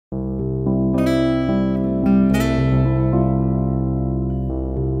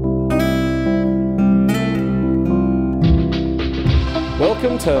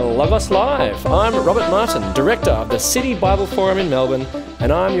to Logos Live. I'm Robert Martin, Director of the City Bible Forum in Melbourne,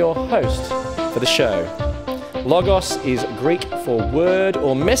 and I'm your host for the show. Logos is Greek for word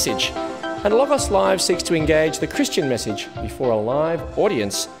or message, and Logos Live seeks to engage the Christian message before a live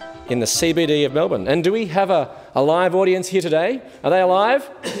audience in the CBD of Melbourne. And do we have a live audience here today? Are they alive?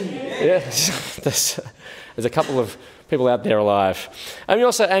 Yeah. There's a couple of people out there alive. And we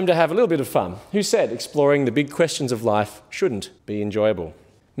also aim to have a little bit of fun. Who said exploring the big questions of life shouldn't be enjoyable?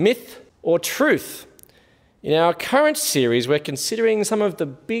 Myth or truth? In our current series, we're considering some of the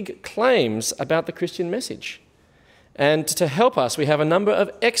big claims about the Christian message. And to help us, we have a number of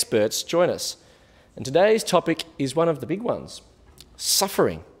experts join us. And today's topic is one of the big ones: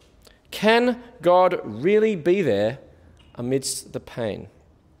 suffering. Can God really be there amidst the pain?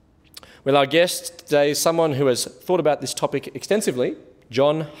 Well, our guest today is someone who has thought about this topic extensively,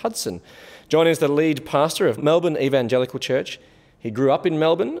 John Hudson. John is the lead pastor of Melbourne Evangelical Church. He grew up in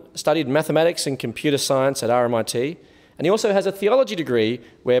Melbourne, studied mathematics and computer science at RMIT, and he also has a theology degree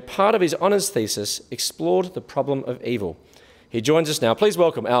where part of his honours thesis explored the problem of evil. He joins us now. Please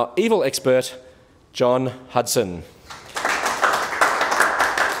welcome our evil expert, John Hudson.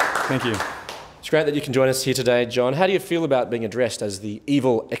 Thank you. It's great that you can join us here today, John. How do you feel about being addressed as the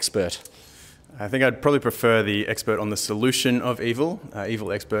evil expert? I think I'd probably prefer the expert on the solution of evil.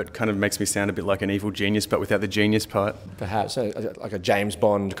 Evil expert kind of makes me sound a bit like an evil genius, but without the genius part. Perhaps, like a James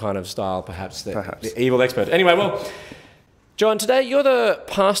Bond kind of style, perhaps. The evil expert. Anyway, well, John, today you're the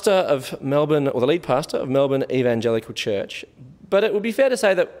pastor of Melbourne, or the lead pastor of Melbourne Evangelical Church. But it would be fair to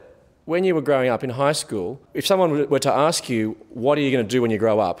say that when you were growing up in high school, if someone were to ask you, what are you going to do when you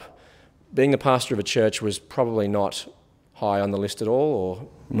grow up? Being the pastor of a church was probably not high on the list at all, or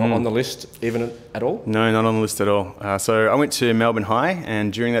not on the list even at all? No, not on the list at all. So I went to Melbourne High,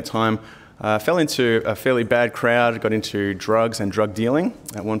 and during that time fell into a fairly bad crowd, got into drugs and drug dealing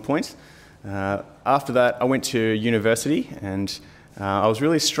at one point. After that, I went to university, and I was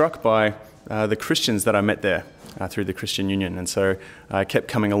really struck by the Christians that I met there through the Christian Union. And so I kept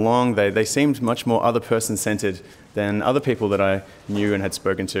coming along. They seemed much more other person-centred than other people that I knew and had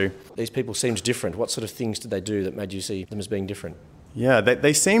spoken to. These people seemed different. What sort of things did they do that made you see them as being different? Yeah,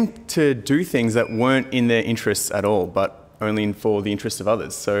 they seemed to do things that weren't in their interests at all, but only for the interests of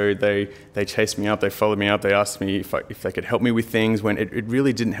others. So they chased me up, they followed me up, they asked me if they could help me with things when it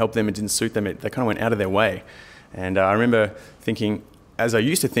really didn't help them, it didn't suit them, they kind of went out of their way. And I remember thinking, as I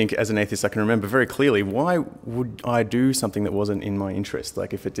used to think as an atheist, I can remember very clearly, why would I do something that wasn't in my interest?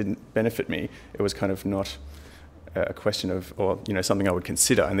 Like, if it didn't benefit me, it was kind of not a question of, or something I would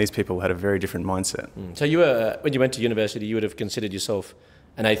consider. And these people had a very different mindset. So you were, when you went to university, you would have considered yourself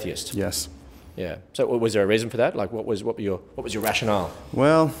an atheist? Yes. Yeah. So was there a reason for that? Like, what was your rationale?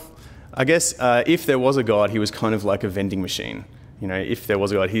 Well, I guess if there was a God, he was kind of like a vending machine. If there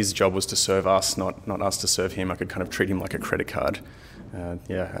was a God, his job was to serve us, not us to serve him. I could kind of treat him like a credit card. I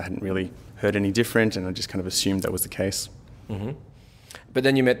hadn't really heard any different, and I just kind of assumed that was the case. Mm-hmm. But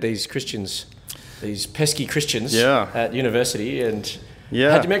then you met these Christians, these pesky Christians at university, and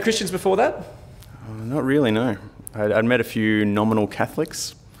had you met Christians before that? Not really, no. I'd met a few nominal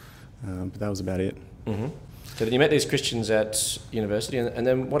Catholics, but that was about it. Mm-hmm. So then you met these Christians at university, and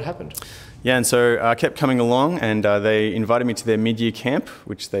then what happened? Yeah, and so I kept coming along, and they invited me to their mid-year camp,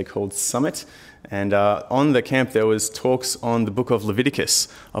 which they called Summit. And on the camp, there was talks on the book of Leviticus,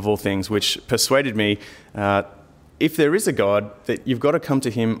 of all things, which persuaded me, if there is a God, that you've got to come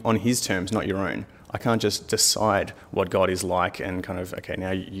to him on his terms, not your own. I can't just decide what God is like and kind of, okay,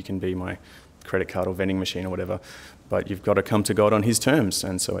 now you can be my credit card or vending machine or whatever, but you've got to come to God on his terms,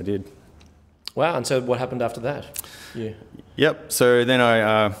 and so I did. Wow, and so what happened after that? Yep, so then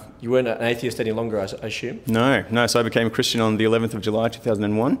I... You weren't an atheist any longer, I assume? No, so I became a Christian on the 11th of July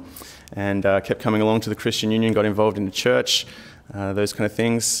 2001, and kept coming along to the Christian Union, got involved in the church, those kind of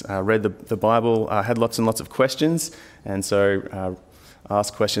things, read the Bible, had lots and lots of questions, and so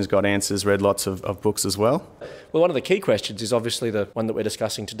asked questions, got answers, read lots of books as well. Well, one of the key questions is obviously the one that we're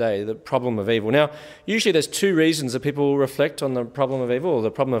discussing today, the problem of evil. Now, usually there's two reasons that people reflect on the problem of evil, or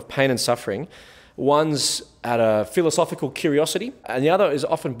the problem of pain and suffering. One's out of philosophical curiosity, and the other is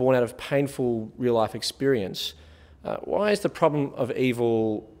often born out of painful real-life experience. Why is the problem of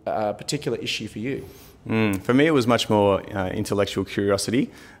evil a particular issue for you? For me, it was much more intellectual curiosity.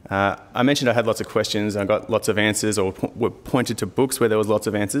 I mentioned I had lots of questions, I got lots of answers, or were pointed to books where there was lots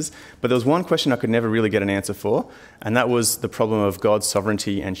of answers, but there was one question I could never really get an answer for, and that was the problem of God's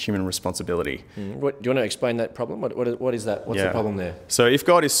sovereignty and human responsibility. Do you want to explain that problem? What is that? What's the problem there? So if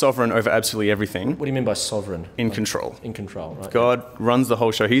God is sovereign over absolutely everything... What do you mean by sovereign? In control. In control, right. If God runs the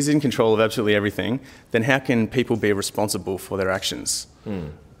whole show, he's in control of absolutely everything, then how can people be responsible for their actions?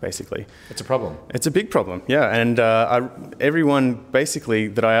 Basically. It's a problem. It's a big problem, yeah. And everyone basically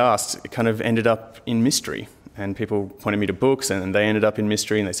that I asked kind of ended up in mystery. And people pointed me to books and they ended up in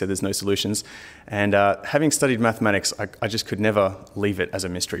mystery and they said there's no solutions. And having studied mathematics, I just could never leave it as a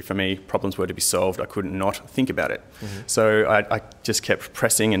mystery. For me, problems were to be solved. I couldn't not think about it. So I just kept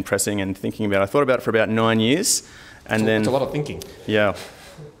pressing and thinking about it. I thought about it for about 9 years. And It's a lot of thinking. Yeah.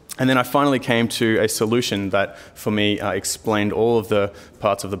 And then I finally came to a solution that, for me, explained all of the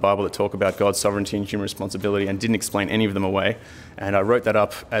parts of the Bible that talk about God's sovereignty and human responsibility and didn't explain any of them away. And I wrote that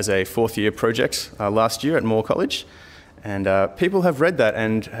up as a fourth-year project last year at Moore College. And people have read that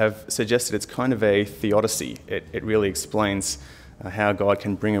and have suggested it's kind of a theodicy. It really explains how God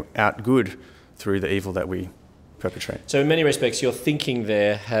can bring out good through the evil that we perpetrate. So in many respects, your thinking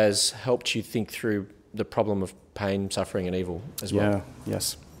there has helped you think through the problem of pain, suffering and evil as well. Yeah,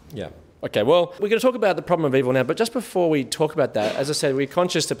 yes. Yeah. Okay, well, we're going to talk about the problem of evil now, but just before we talk about that, as I said, we're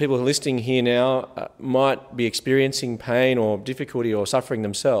conscious that people who are listening here now might be experiencing pain or difficulty or suffering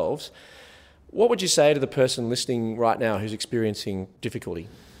themselves. What would you say to the person listening right now who's experiencing difficulty?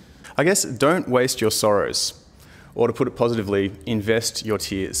 I guess don't waste your sorrows, or to put it positively, invest your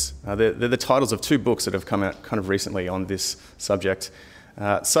tears. They're the titles of two books that have come out kind of recently on this subject.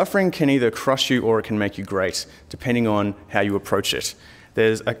 Suffering can either crush you or it can make you great, depending on how you approach it.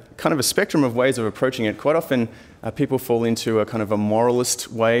 There's a kind of a spectrum of ways of approaching it. Quite often, people fall into a kind of a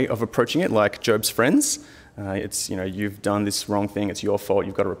moralist way of approaching it, like Job's friends. It's, you've done this wrong thing, it's your fault,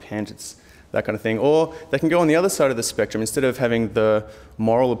 you've got to repent, it's that kind of thing. Or they can go on the other side of the spectrum. Instead of having the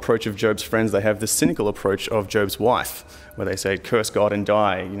moral approach of Job's friends, they have the cynical approach of Job's wife, where they say, curse God and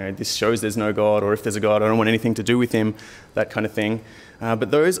die. This shows there's no God, or if there's a God, I don't want anything to do with him, that kind of thing.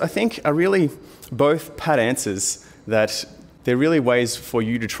 But those, I think, are really both pat answers that they're really ways for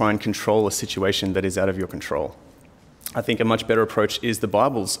you to try and control a situation that is out of your control. I think a much better approach is the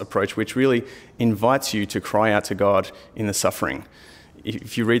Bible's approach, which really invites you to cry out to God in the suffering.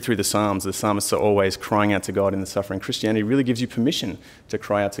 If you read through the psalmists are always crying out to God in the suffering. Christianity really gives you permission to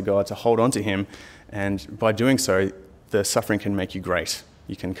cry out to God, to hold on to him, and by doing so, the suffering can make you great.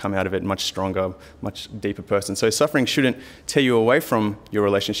 You can come out of it much stronger, much deeper person. So suffering shouldn't tear you away from your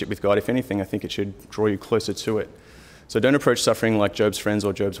relationship with God. If anything, I think it should draw you closer to it. So don't approach suffering like Job's friends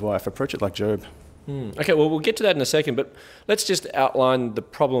or Job's wife. Approach it like Job. Okay, well, we'll get to that in a second, but let's just outline the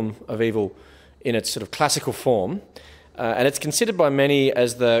problem of evil in its sort of classical form. And it's considered by many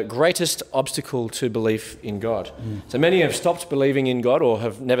as the greatest obstacle to belief in God. So many have stopped believing in God or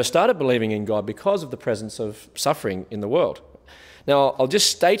have never started believing in God because of the presence of suffering in the world. Now, I'll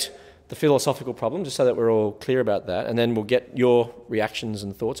just state the philosophical problem just so that we're all clear about that, and then we'll get your reactions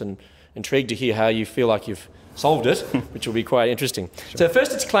and thoughts, and intrigued to hear how you feel like you've solved it, which will be quite interesting. Sure. So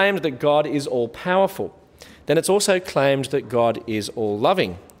first it's claimed that God is all-powerful. Then it's also claimed that God is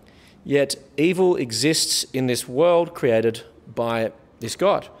all-loving. Yet evil exists in this world created by this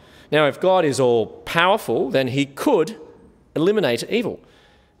God. Now, if God is all-powerful, then he could eliminate evil.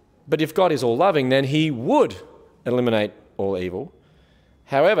 But if God is all-loving, then he would eliminate all evil.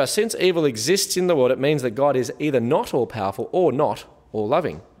 However, since evil exists in the world, it means that God is either not all-powerful or not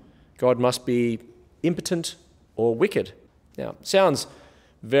all-loving. God must be impotent or wicked. Now, sounds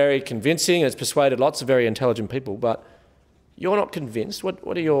very convincing, and it's persuaded lots of very intelligent people, but you're not convinced. What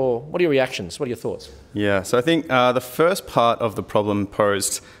are your reactions? What are your thoughts? Yeah, so I think the first part of the problem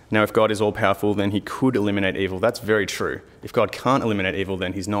posed, now if God is all-powerful, then he could eliminate evil. That's very true. If God can't eliminate evil,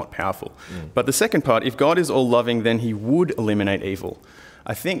 then he's not powerful. But the second part, if God is all-loving, then he would eliminate evil.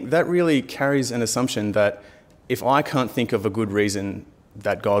 I think that really carries an assumption that if I can't think of a good reason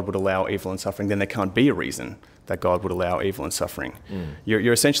that God would allow evil and suffering, then there can't be a reason that God would allow evil and suffering.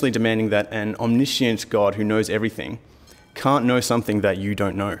 You're essentially demanding that an omniscient God who knows everything can't know something that you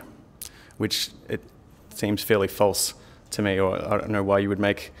don't know, which it seems fairly false to me, or I don't know why you would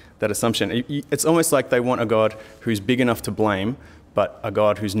make that assumption. It's almost like they want a God who's big enough to blame, but a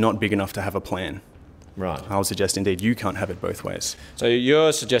God who's not big enough to have a plan. Right. I would suggest, indeed, you can't have it both ways. So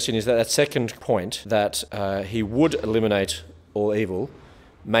your suggestion is that that second point, that he would eliminate all evil,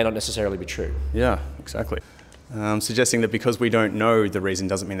 may not necessarily be true. Yeah, exactly. Suggesting that because we don't know the reason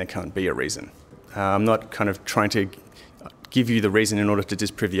doesn't mean there can't be a reason. I'm not kind of trying to give you the reason in order to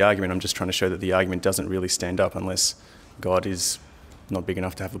disprove the argument. I'm just trying to show that the argument doesn't really stand up unless God is not big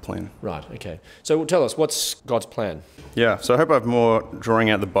enough to have a plan. Right, okay. So tell us, what's God's plan? Yeah, so I hope I'm more drawing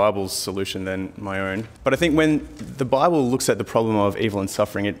out the Bible's solution than my own. But I think when the Bible looks at the problem of evil and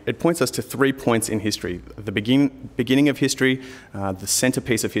suffering, it points us to 3 points in history. The beginning of history, the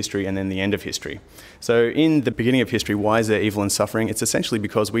centerpiece of history, and then the end of history. So in the beginning of history, why is there evil and suffering? It's essentially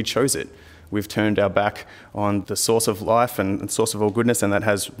because we chose it. We've turned our back on the source of life and source of all goodness, and that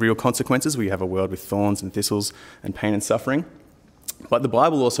has real consequences. We have a world with thorns and thistles and pain and suffering. But the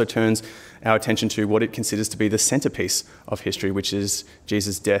Bible also turns our attention to what it considers to be the centerpiece of history, which is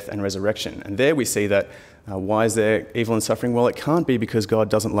Jesus' death and resurrection. And there we see that why is there evil and suffering? Well, it can't be because God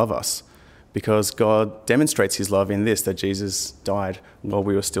doesn't love us, because God demonstrates his love in this, that Jesus died while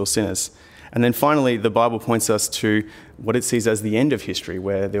we were still sinners. And then finally, the Bible points us to what it sees as the end of history,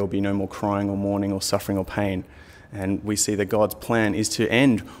 where there will be no more crying or mourning or suffering or pain. And we see that God's plan is to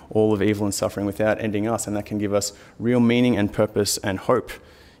end all of evil and suffering without ending us, and that can give us real meaning and purpose and hope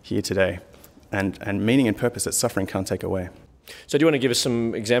here today, and meaning and purpose that suffering can't take away. So do you want to give us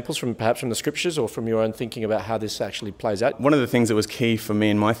some examples perhaps from the scriptures or from your own thinking about how this actually plays out? One of the things that was key for me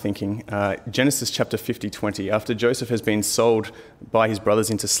in my thinking, Genesis chapter 50:20, after Joseph has been sold by his brothers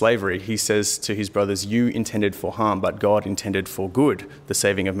into slavery, he says to his brothers, "You intended for harm, but God intended for good, the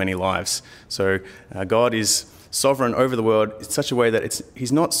saving of many lives." So God is sovereign over the world in such a way that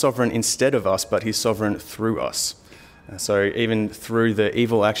he's not sovereign instead of us, but he's sovereign through us. So even through the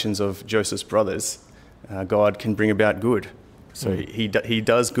evil actions of Joseph's brothers, God can bring about good. So he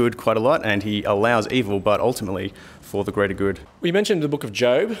does good quite a lot, and he allows evil, but ultimately for the greater good. We mentioned the book of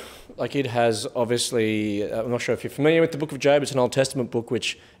Job. Like, it has obviously, I'm not sure if you're familiar with the book of Job. It's an Old Testament book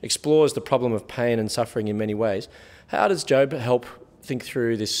which explores the problem of pain and suffering in many ways. How does Job help think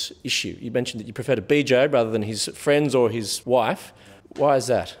through this issue? You mentioned that you prefer to be Job rather than his friends or his wife. Why is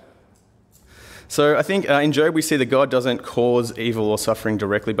that? So I think in Job we see that God doesn't cause evil or suffering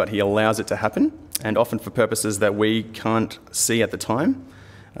directly, but he allows it to happen, and often for purposes that we can't see at the time.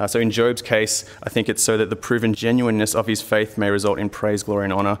 So in Job's case, I think it's so that the proven genuineness of his faith may result in praise, glory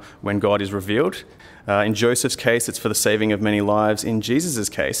and honour when God is revealed. In Joseph's case, it's for the saving of many lives. In Jesus'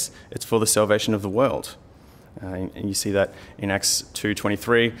 case, it's for the salvation of the world. And you see that in Acts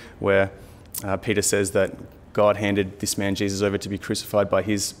 2:23, where Peter says that God handed this man Jesus over to be crucified by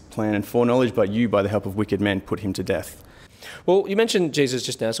his plan and foreknowledge, but you, by the help of wicked men, put him to death. Well, you mentioned Jesus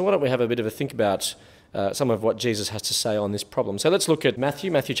just now, so why don't we have a bit of a think about some of what Jesus has to say on this problem. So let's look at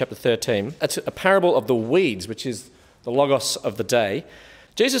Matthew chapter 13. It's a parable of the weeds, which is the logos of the day.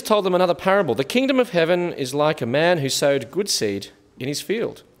 Jesus told them another parable. The kingdom of heaven is like a man who sowed good seed in his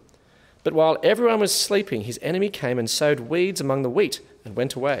field. But while everyone was sleeping, his enemy came and sowed weeds among the wheat and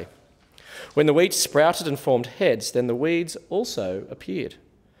went away. When the wheat sprouted and formed heads, then the weeds also appeared.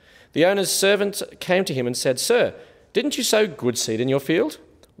 The owner's servant came to him and said, "Sir, didn't you sow good seed in your field?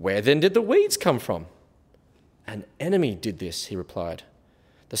 Where then did the weeds come from?" "An enemy did this," he replied.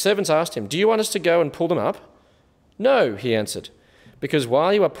 The servants asked him, "Do you want us to go and pull them up?" "No," he answered, "because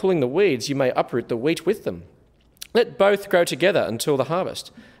while you are pulling the weeds, you may uproot the wheat with them. Let both grow together until the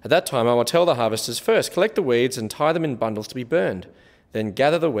harvest. At that time I will tell the harvesters, first collect the weeds and tie them in bundles to be burned, then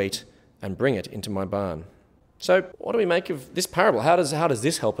gather the wheat and bring it into my barn." So what do we make of this parable? How does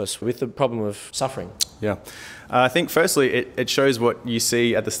this help us with the problem of suffering? Yeah. I think firstly it shows what you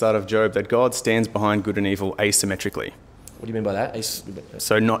see at the start of Job, that God stands behind good and evil asymmetrically. What do you mean by that?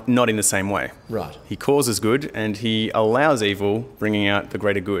 So not in the same way. Right. He causes good and he allows evil, bringing out the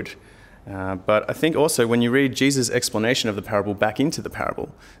greater good. But I think also when you read Jesus' explanation of the parable back into the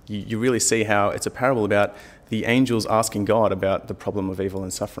parable, you really see how it's a parable about the angels asking God about the problem of evil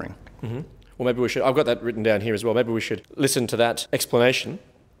and suffering. Mm-hmm. Well, maybe we should, I've got that written down here as well, maybe we should listen to that explanation.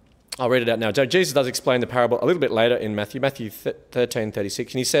 I'll read it out now. Jesus does explain the parable a little bit later in Matthew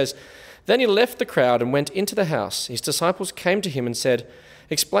 13:36, and he says, "Then he left the crowd and went into the house. His disciples came to him and said,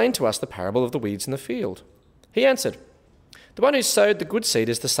 'Explain to us the parable of the weeds in the field.' He answered, 'The one who sowed the good seed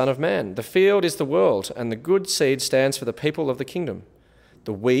is the Son of Man. The field is the world, and the good seed stands for the people of the kingdom.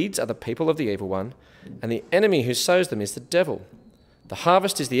 The weeds are the people of the evil one, and the enemy who sows them is the devil. The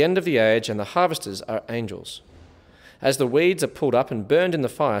harvest is the end of the age, and the harvesters are angels. As the weeds are pulled up and burned in the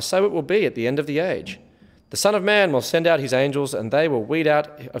fire, so it will be at the end of the age. The Son of Man will send out his angels, and they will weed out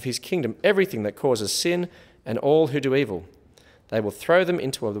of his kingdom everything that causes sin and all who do evil. They will throw them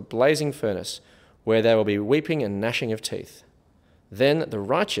into a blazing furnace, where there will be weeping and gnashing of teeth. Then the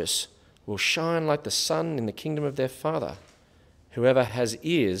righteous will shine like the sun in the kingdom of their Father. Whoever has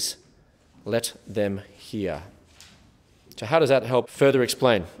ears, let them hear." So how does that help further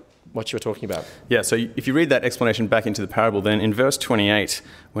explain what you were talking about. Yeah, so if you read that explanation back into the parable, then in verse 28,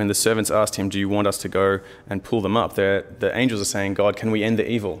 when the servants asked him, do you want us to go and pull them up? The angels are saying, God, can we end the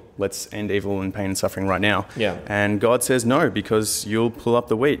evil? Let's end evil and pain and suffering right now. Yeah. And God says, no, because you'll pull up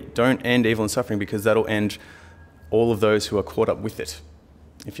the wheat. Don't end evil and suffering, because that'll end all of those who are caught up with it,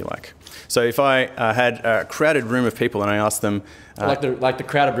 if you like. So if I had a crowded room of people and I asked them... like the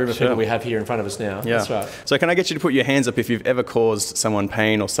crowded room of people we have here in front of us now. Yeah. That's right. So can I get you to put your hands up if you've ever caused someone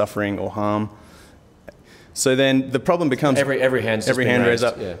pain or suffering or harm? So then the problem becomes... Every hand raised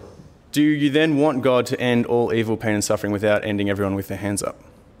up. Yeah. Do you then want God to end all evil, pain and suffering without ending everyone with their hands up?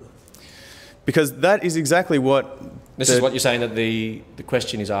 Because that is exactly what... This is what you're saying that the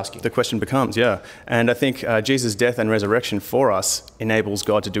question is asking. The question becomes, yeah. And I think Jesus' death and resurrection for us enables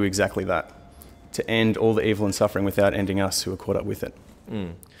God to do exactly that, to end all the evil and suffering without ending us who are caught up with it.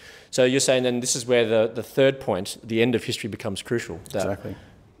 Mm. So you're saying then this is where the third point, the end of history, becomes crucial. That Exactly.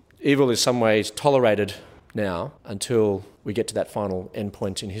 Evil is some ways tolerated now until we get to that final end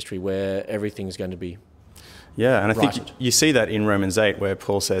point in history where everything is going to be Yeah, and I think righted. you see that in Romans 8 where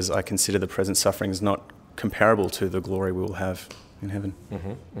Paul says, I consider the present sufferings not comparable to the glory we will have in heaven. Mm-hmm,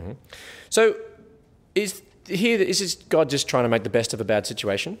 mm-hmm. So is this God just trying to make the best of a bad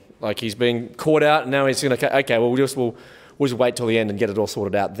situation? Like he's being caught out and now he's going to, okay, well, we'll just wait till the end and get it all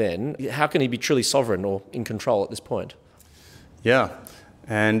sorted out then. How can he be truly sovereign or in control at this point? Yeah,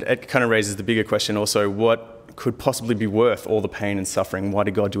 and it kind of raises the bigger question also, what could possibly be worth all the pain and suffering? Why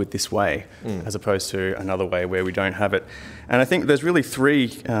did God do it this way as opposed to another way where we don't have it? And I think there's really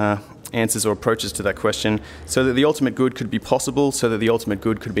three answers or approaches to that question, so that the ultimate good could be possible, so that the ultimate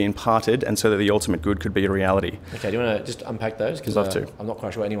good could be imparted, and so that the ultimate good could be a reality. Okay, do you want to just unpack those? Because Love to. I'm not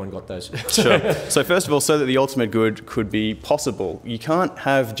quite sure anyone got those. Sure. So first of all, so that the ultimate good could be possible. You can't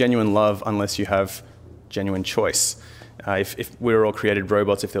have genuine love unless you have genuine choice. If we were all created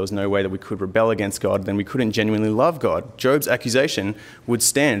robots, if there was no way that we could rebel against God, then we couldn't genuinely love God. Job's accusation would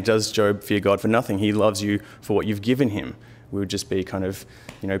stand. Does Job fear God for nothing? He loves you for what you've given him. We would just be kind of,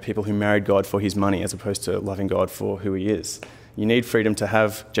 people who married God for his money as opposed to loving God for who he is. You need freedom to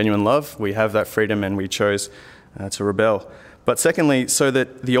have genuine love. We have that freedom and we chose to rebel. But secondly, so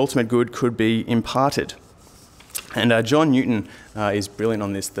that the ultimate good could be imparted. And John Newton is brilliant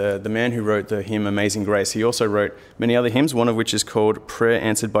on this, the man who wrote the hymn Amazing Grace. He also wrote many other hymns, one of which is called Prayer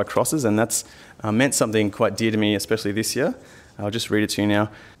Answered by Crosses, and that's meant something quite dear to me, especially this year. I'll just read it to you now.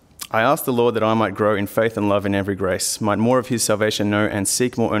 I ask the Lord that I might grow in faith and love in every grace, might more of his salvation know and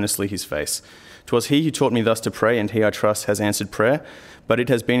seek more earnestly his face. 'Twas he who taught me thus to pray, and he, I trust, has answered prayer, but it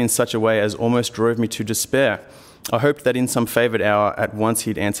has been in such a way as almost drove me to despair. I hoped that in some favoured hour at once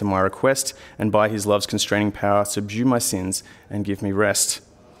he'd answer my request, and by his love's constraining power subdue my sins and give me rest.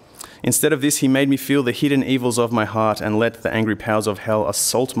 Instead of this, he made me feel the hidden evils of my heart, and let the angry powers of hell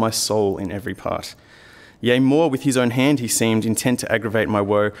assault my soul in every part. Yea, more with his own hand he seemed, intent to aggravate my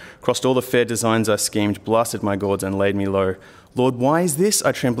woe, crossed all the fair designs I schemed, blasted my gourds and laid me low. Lord, why is this?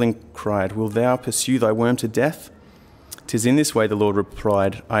 I trembling cried. Wilt thou pursue thy worm to death? 'Tis in this way, the Lord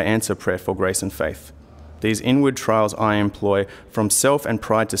replied, I answer prayer for grace and faith. These inward trials I employ, from self and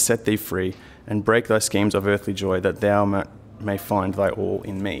pride to set thee free, and break thy schemes of earthly joy, that thou may find thy all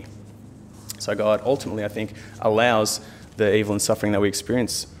in me. So God ultimately, I think, allows the evil and suffering that we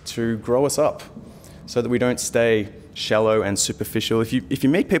experience to grow us up, so that we don't stay shallow and superficial. If you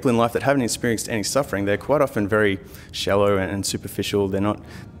meet people in life that haven't experienced any suffering, they're quite often very shallow and superficial. They're not.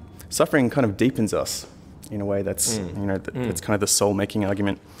 Suffering kind of deepens us in a way that's that's kind of the soul-making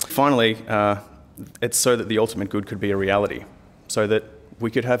argument. Finally, it's so that the ultimate good could be a reality, so that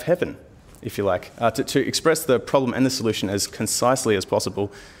we could have heaven, if you like. To express the problem and the solution as concisely as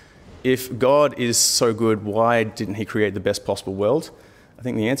possible, if God is so good, why didn't he create the best possible world? I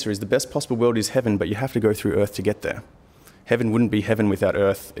think the answer is the best possible world is heaven, but you have to go through earth to get there. Heaven wouldn't be heaven without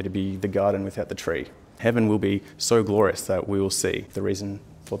earth. It'd be the garden without the tree. Heaven will be so glorious that we will see the reason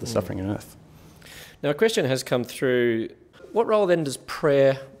for the suffering on earth. Now, a question has come through. What role then does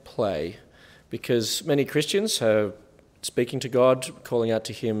prayer play? Because many Christians are speaking to God, calling out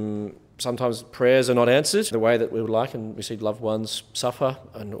to him. Sometimes prayers are not answered the way that we would like, and we see loved ones suffer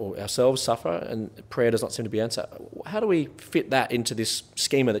or ourselves suffer, and prayer does not seem to be answered. How do we fit that into this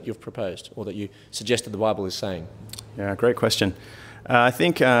schema that you've proposed, or that you suggested the Bible is saying? Yeah, great question. I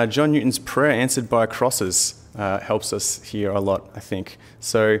think John Newton's prayer answered by crosses helps us here a lot, I think.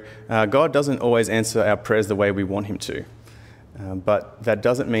 So God doesn't always answer our prayers the way we want him to. But that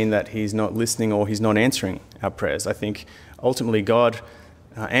doesn't mean that he's not listening or he's not answering our prayers. I think ultimately God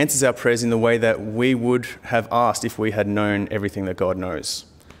answers our prayers in the way that we would have asked if we had known everything that God knows.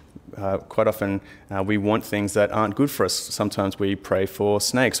 Quite often we want things that aren't good for us. Sometimes we pray for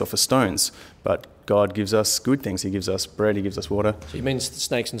snakes or for stones, but God gives us good things. He gives us bread, he gives us water. So you mean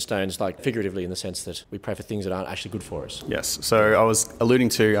snakes and stones, like figuratively in the sense that we pray for things that aren't actually good for us? Yes. So I was alluding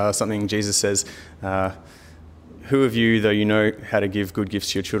to something Jesus says, who of you, though you know how to give good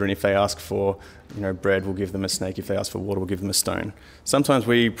gifts to your children, if they ask for bread, we'll give them a snake. If they ask for water, we'll give them a stone. Sometimes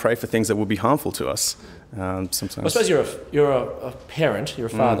we pray for things that will be harmful to us. Sometimes. I suppose you're a parent, you're a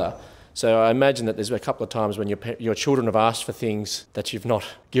father. So I imagine that there's a couple of times when your children have asked for things that you've not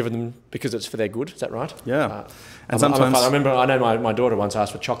given them because it's for their good. Is that right? Yeah. And sometimes I know my daughter once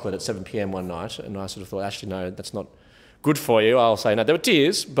asked for chocolate at 7 p.m. one night, and I sort of thought, actually, no, that's not good for you. I'll say no. There were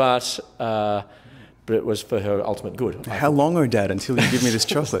tears, but it was for her ultimate good. How long, oh Dad, until you give me this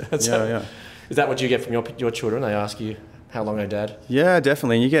chocolate? Yeah. Is that what you get from your children? They ask you, how long, oh Dad? Yeah,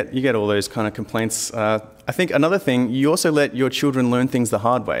 definitely. And you get all those kind of complaints. I think another thing, you also let your children learn things the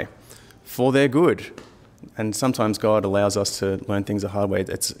hard way, for their good. And sometimes God allows us to learn things the hard way.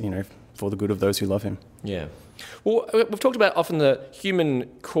 It's, for the good of those who love him. Yeah. Well, we've talked about often the human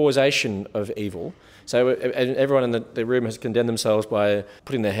causation of evil. So everyone in the room has condemned themselves by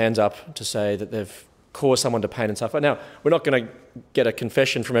putting their hands up to say that they've caused someone to pain and suffer. Now, we're not going to get a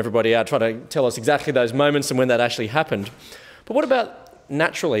confession from everybody out trying to tell us exactly those moments and when that actually happened. But what about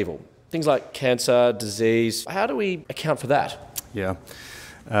natural evil? Things like cancer, disease. How do we account for that? Yeah.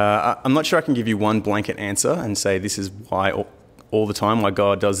 I'm not sure I can give you one blanket answer and say this is why all the time why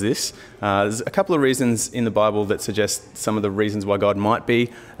God does this. There's a couple of reasons in the Bible that suggest some of the reasons why God might be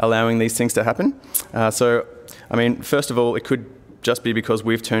allowing these things to happen. First of all, it could just be because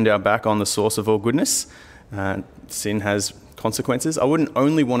we've turned our back on the source of all goodness. Sin has consequences. I wouldn't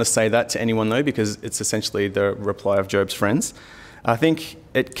only want to say that to anyone, though, because it's essentially the reply of Job's friends. I think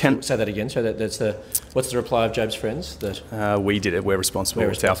it can... Say that again. So what's the reply of Job's friends? That we did it. We're responsible.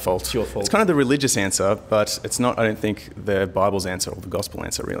 It's our fault. It's your fault. It's kind of the religious answer, but it's not, I don't think, the Bible's answer or the gospel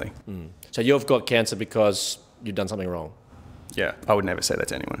answer, really. So you've got cancer because you've done something wrong? Yeah, I would never say that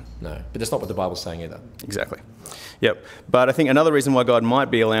to anyone. No, but that's not what the Bible's saying either. Exactly. Yep. But I think another reason why God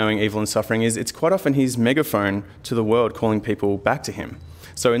might be allowing evil and suffering is it's quite often his megaphone to the world calling people back to him.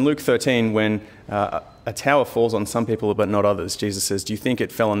 So in Luke 13, when a tower falls on some people but not others, Jesus says, do you think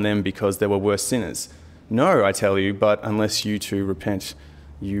it fell on them because there were worse sinners? No, I tell you, but unless you too repent,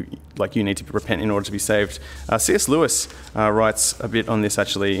 you need to repent in order to be saved. C.S. Lewis writes a bit on this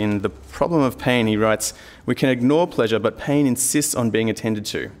actually. In The Problem of Pain, he writes, we can ignore pleasure, but pain insists on being attended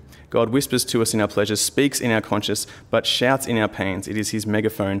to. God whispers to us in our pleasures, speaks in our conscience, but shouts in our pains. It is his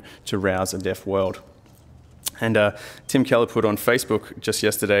megaphone to rouse a deaf world. And Tim Keller put on Facebook just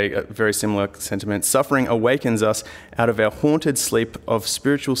yesterday a very similar sentiment. Suffering awakens us out of our haunted sleep of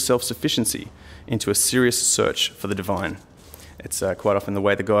spiritual self-sufficiency into a serious search for the divine. It's quite often the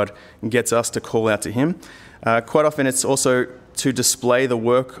way that God gets us to call out to him. Quite often it's also to display the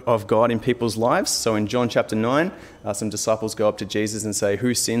work of God in people's lives. So in John chapter 9, some disciples go up to Jesus and say,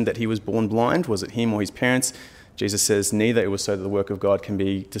 who sinned that he was born blind? Was it him or his parents? Jesus says, neither. It was so that the work of God can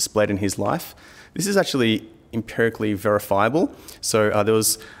be displayed in his life. This is actually empirically verifiable. So there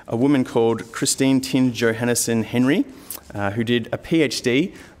was a woman called Christine Tin Johannesson Henry who did a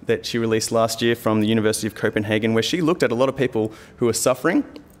PhD that she released last year from the University of Copenhagen, where she looked at a lot of people who are suffering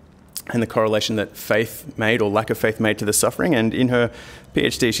and the correlation that faith made or lack of faith made to the suffering. And in her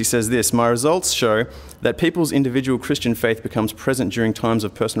PhD, she says this, my results show that people's individual Christian faith becomes present during times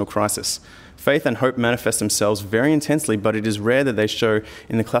of personal crisis. Faith and hope manifest themselves very intensely, but it is rare that they show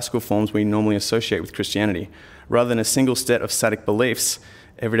in the classical forms we normally associate with Christianity. Rather than a single set of static beliefs,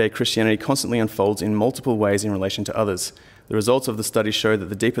 everyday Christianity constantly unfolds in multiple ways in relation to others. The results of the study show that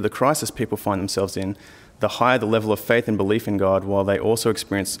the deeper the crisis people find themselves in, the higher the level of faith and belief in God, while they also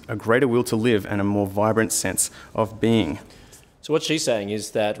experience a greater will to live and a more vibrant sense of being. So what she's saying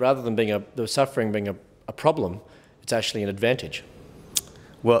is that rather than the suffering being a problem, it's actually an advantage.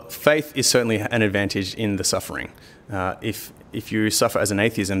 Well, faith is certainly an advantage in the suffering. If you suffer as an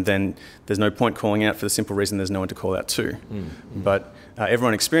atheism, then there's no point calling out for the simple reason there's no one to call out to. But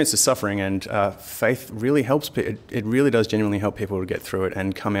everyone experiences suffering, and faith really helps. It really does genuinely help people to get through it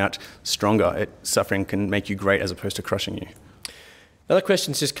and come out stronger. Suffering can make you great as opposed to crushing you. Another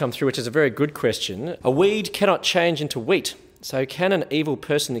question's just come through, which is a very good question. A weed cannot change into wheat. So can an evil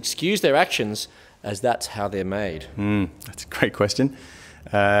person excuse their actions as that's how they're made? That's a great question.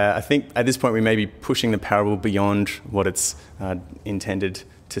 I think at this point we may be pushing the parable beyond what it's intended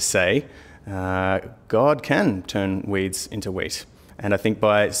to say. God can turn weeds into wheat. And I think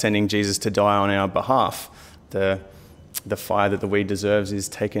by sending Jesus to die on our behalf, the fire that the weed deserves is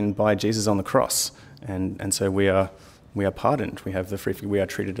taken by Jesus on the cross. And so we are we are pardoned. We have the free. We are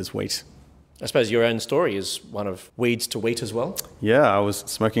treated as wheat. I suppose your own story is one of weeds to wheat as well. Yeah, I was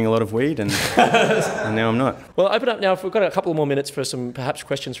smoking a lot of weed and, and now I'm not. Well, open up now. If we've got a couple more minutes for some perhaps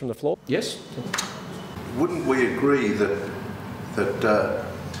questions from the floor. Yes? Wouldn't we agree that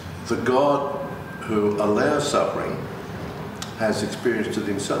the God who allows suffering has experienced it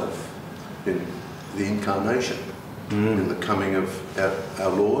himself in the incarnation, in the coming of our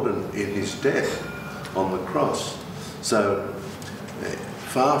Lord and in his death on the cross? So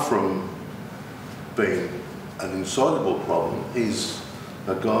far from being an insoluble problem, he's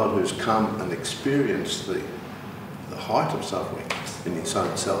a God who's come and experienced the height of suffering in his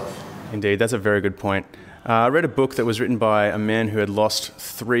own self. Indeed, that's a very good point. I read a book that was written by a man who had lost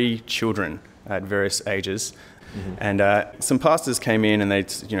 3 children at various ages. And some pastors came in and they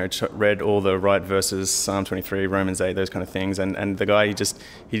read all the right verses, Psalm 23, Romans 8, those kind of things. And the guy, he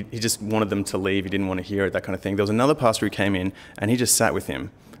just wanted them to leave. He didn't want to hear it, that kind of thing. There was another pastor who came in and he just sat with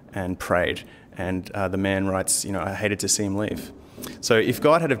him and prayed. And the man writes, I hated to see him leave. So if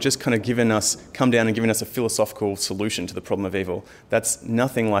God had have just kind of come down and given us a philosophical solution to the problem of evil, that's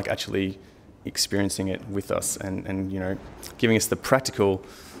nothing like actually experiencing it with us and giving us the practical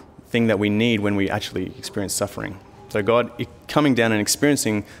thing that we need when we actually experience suffering. So God coming down and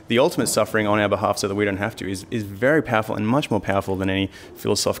experiencing the ultimate suffering on our behalf so that we don't have to is very powerful and much more powerful than any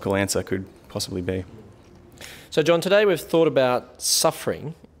philosophical answer could possibly be. So John, today we've thought about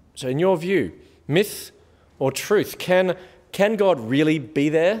suffering. So in your view, myth or truth, can God really be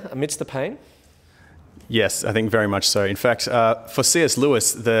there amidst the pain? Yes, I think very much so. In fact, for C.S.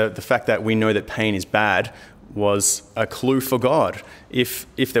 Lewis, the fact that we know that pain is bad was a clue for God. If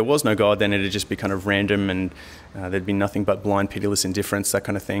there was no God, then it'd just be kind of random and there'd be nothing but blind, pitiless indifference, that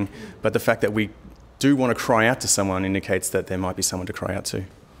kind of thing. But the fact that we do want to cry out to someone indicates that there might be someone to cry out to.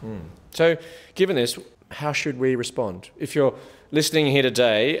 So, given this, how should we respond? If you're listening here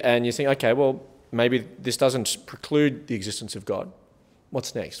today and you think, okay, well, maybe this doesn't preclude the existence of God,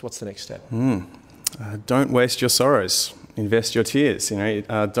 what's next? What's the next step? Don't waste your sorrows. Invest your tears.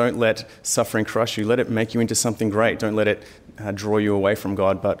 Don't let suffering crush you. Let it make you into something great. Don't let it draw you away from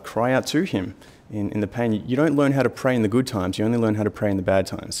God, but cry out to him in the pain. You don't learn how to pray in the good times. You only learn how to pray in the bad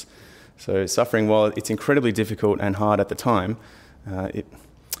times. So suffering, while it's incredibly difficult and hard at the time,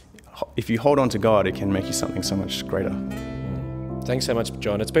 if you hold on to God, it can make you something so much greater. Thanks so much,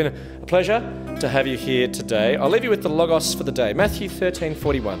 John. It's been a pleasure to have you here today. I'll leave you with the Logos for the day. Matthew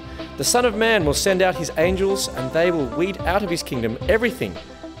 13:41. The Son of Man will send out his angels, and they will weed out of his kingdom everything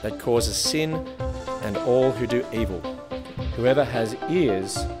that causes sin and all who do evil. Whoever has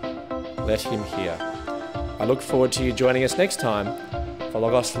ears, let him hear. I look forward to you joining us next time for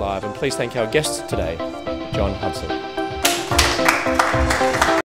Logos Live. And please thank our guest today, John Hudson.